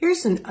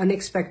Here's an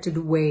unexpected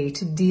way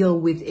to deal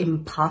with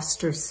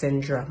imposter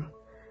syndrome.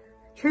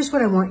 Here's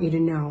what I want you to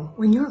know.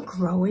 When you're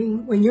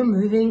growing, when you're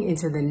moving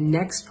into the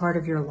next part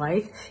of your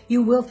life,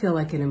 you will feel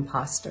like an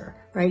imposter,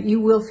 right? You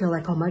will feel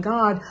like, oh my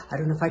God, I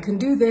don't know if I can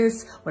do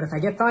this. What if I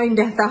get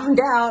found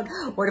out?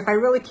 What if I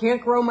really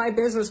can't grow my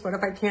business? What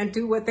if I can't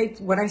do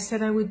what I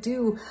said I would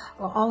do?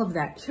 All of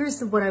that.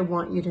 Here's what I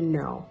want you to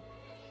know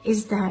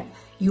is that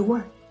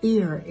your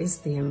fear is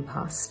the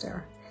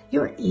imposter.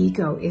 Your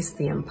ego is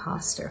the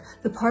imposter.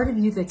 The part of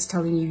you that's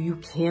telling you you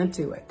can't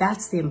do it,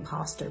 that's the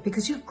imposter,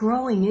 because you're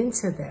growing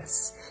into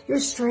this. Your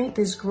strength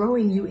is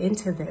growing you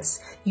into this.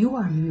 You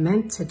are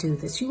meant to do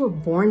this. You were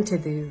born to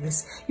do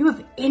this. You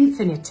have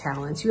infinite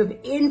talents. You have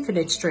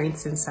infinite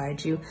strengths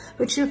inside you,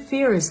 but your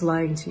fear is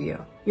lying to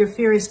you. Your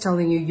fear is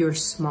telling you you're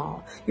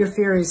small. Your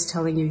fear is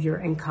telling you you're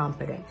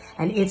incompetent,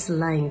 and it's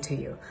lying to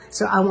you.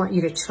 So I want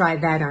you to try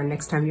that on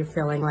next time you're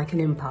feeling like an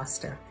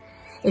imposter.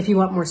 If you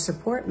want more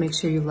support, make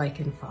sure you like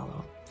and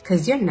follow,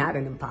 because you're not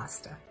an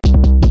imposter.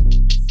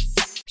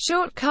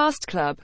 Short Cast Club